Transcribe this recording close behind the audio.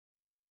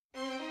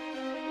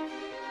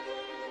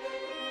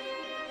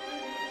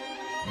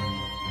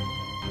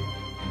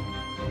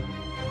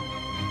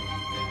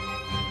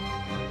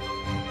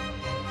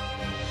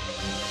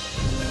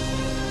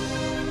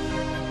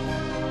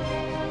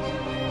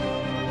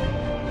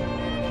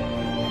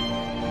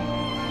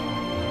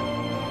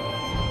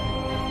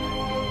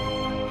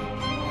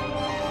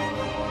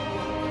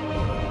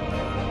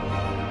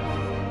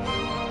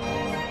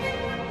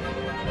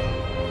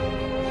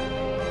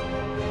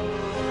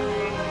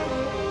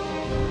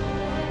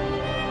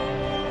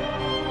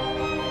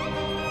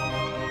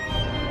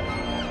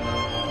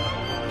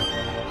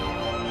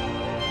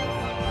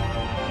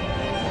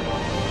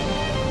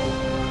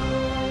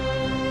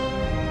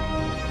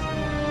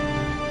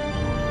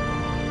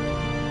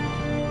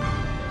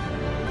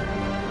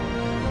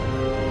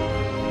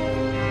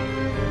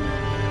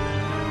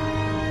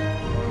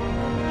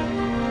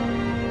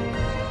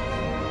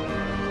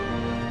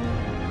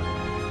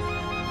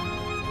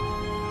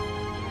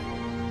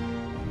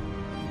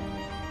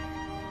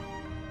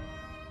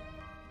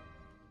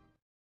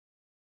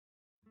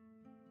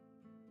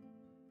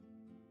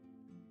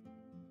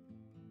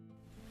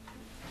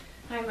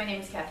Hi, my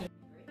name is Kathleen.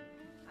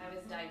 I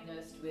was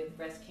diagnosed with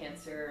breast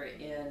cancer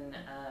in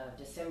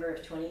December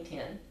of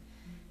 2010.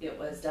 It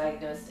was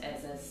diagnosed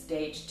as a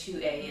stage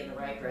 2A in the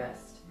right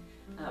breast.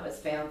 It was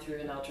found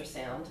through an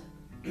ultrasound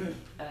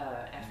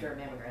after a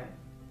mammogram.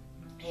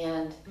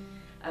 And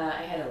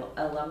I had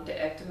a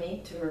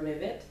lumpectomy to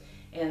remove it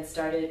and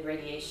started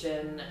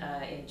radiation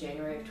in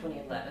January of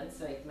 2011.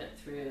 So I went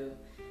through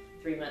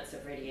 3 months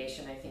of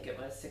radiation, I think it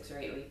was 6 or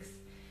 8 weeks.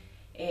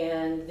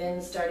 And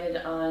then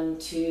started on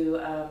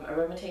to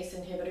aromatase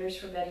inhibitors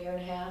for about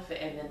 1.5 years,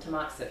 and then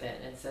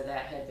tamoxifen, and so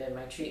that had been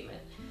my treatment.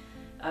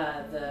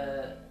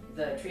 The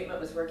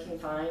treatment was working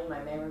fine, my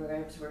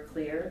mammograms were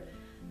clear,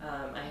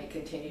 I had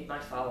continued my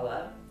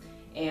follow-up,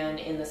 and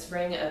in the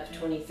spring of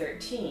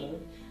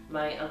 2013,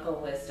 my uncle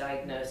was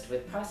diagnosed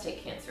with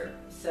prostate cancer.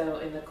 So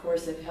in the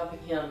course of helping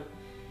him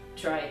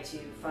try to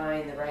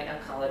find the right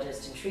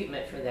oncologist and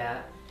treatment for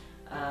that,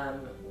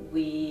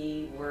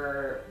 we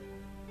were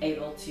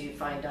able to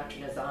find Dr.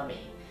 Nezami.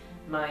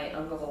 My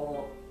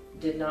uncle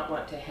did not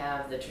want to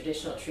have the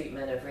traditional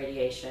treatment of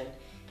radiation.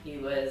 He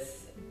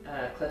was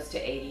close to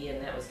 80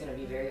 and that was going to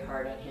be very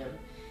hard on him,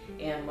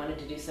 and wanted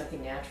to do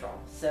something natural.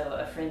 So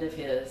a friend of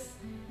his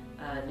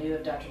knew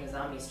of Dr.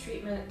 Nezami's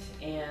treatment,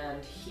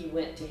 and he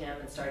went to him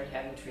and started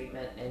having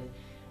treatment, and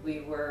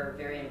we were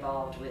very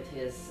involved with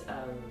his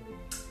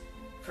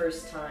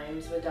first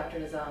times with Dr.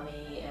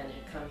 Nezami and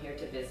had come here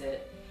to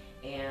visit,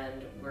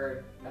 and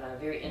were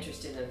very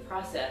interested in the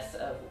process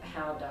of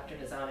how Dr.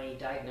 Nezami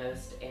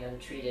diagnosed and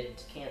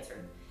treated cancer.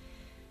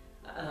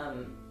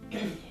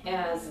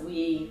 As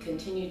we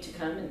continued to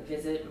come and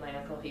visit my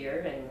uncle here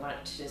and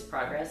watch his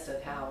progress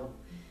of how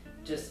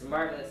just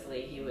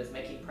marvelously he was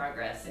making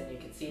progress, and you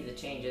could see the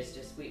changes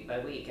just week by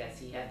week as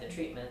he had the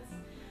treatments,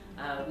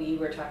 we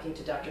were talking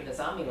to Dr.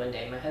 Nezami one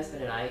day, my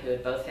husband and I, who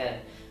had both had,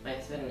 my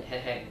husband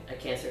had had a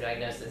cancer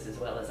diagnosis as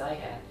well as I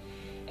had,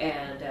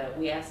 and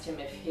we asked him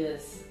if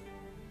his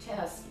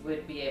test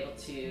would be able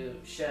to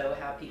show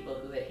how people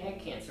who had had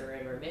cancer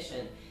in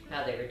remission,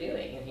 how they were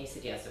doing, and he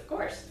said yes, of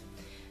course.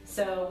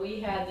 So we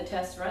had the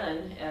test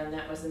run, and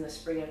that was in the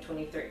spring of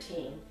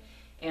 2013,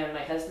 and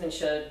my husband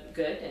showed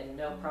good and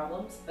no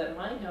problems, but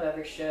mine,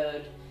 however,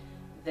 showed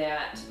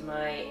that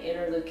my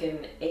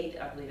interleukin 8,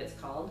 I believe it's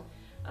called,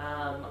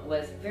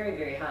 was very,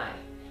 very high.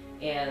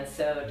 And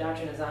so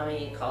Dr.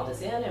 Nezami called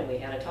us in and we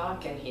had a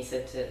talk, and he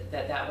said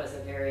that was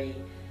a very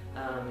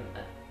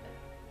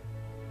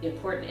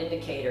important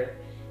indicator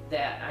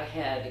that I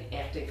had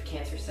active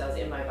cancer cells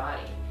in my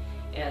body.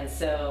 And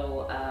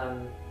so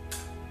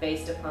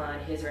based upon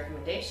his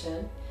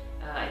recommendation,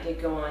 I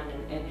did go on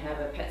and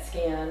have a PET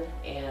scan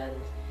and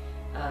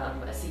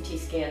a CT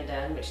scan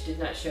done, which did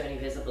not show any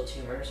visible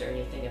tumors or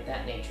anything of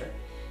that nature.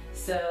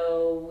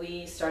 So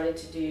we started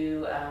to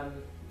do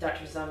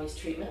Dr. Nezami's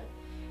treatment,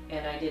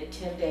 and I did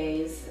 10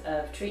 days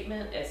of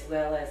treatment as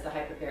well as the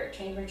hyperbaric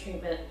chamber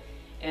treatment,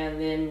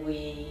 and then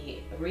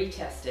we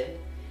retested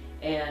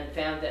and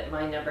found that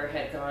my number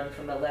had gone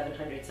from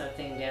 1100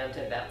 something down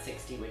to about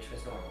 60, which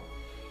was normal.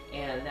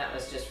 And that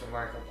was just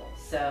remarkable.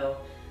 So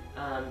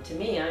to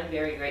me, I'm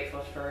very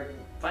grateful for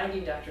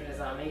finding Dr.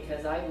 Nezami,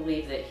 because I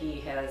believe that he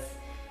has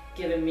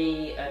given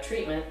me a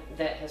treatment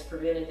that has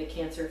prevented the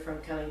cancer from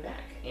coming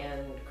back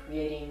and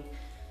creating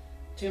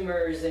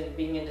tumors and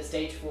being into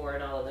stage 4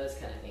 and all of those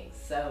kind of things.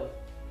 So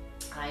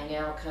I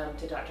now come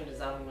to Dr.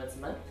 Nezami once a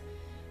month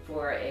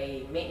for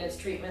a maintenance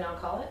treatment, I'll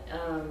call it,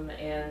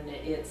 and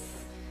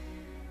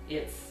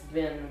it's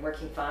been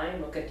working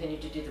fine. We'll continue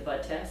to do the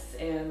blood tests,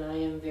 and I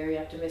am very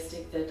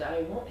optimistic that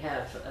I won't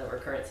have a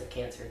recurrence of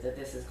cancer, that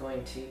this is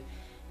going to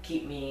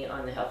keep me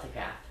on the healthy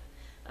path.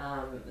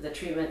 The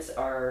treatments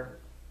are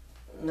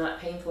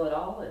not painful at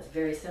all. It's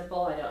very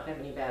simple. I don't have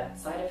any bad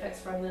side effects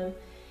from them,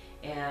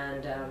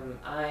 and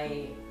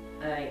I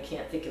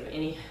can't think of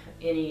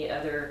any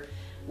other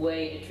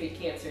way to treat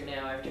cancer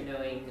now after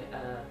knowing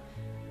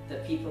the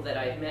people that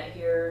I've met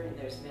here. And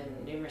there's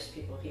been numerous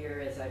people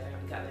here as I've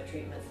gotten the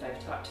treatments that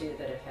I've talked to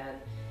that have had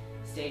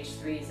stage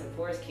 3s and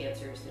 4s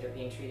cancers that are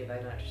being treated by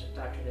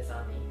Dr.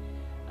 Nezami.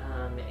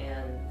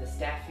 And the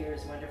staff here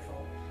is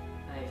wonderful.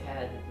 I've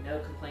had no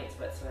complaints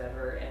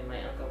whatsoever, and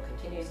my uncle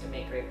continues to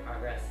make great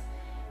progress.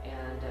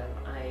 And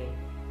I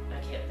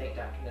can't thank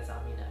Dr.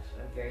 Nezami enough.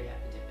 I'm very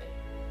happy to be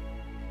here.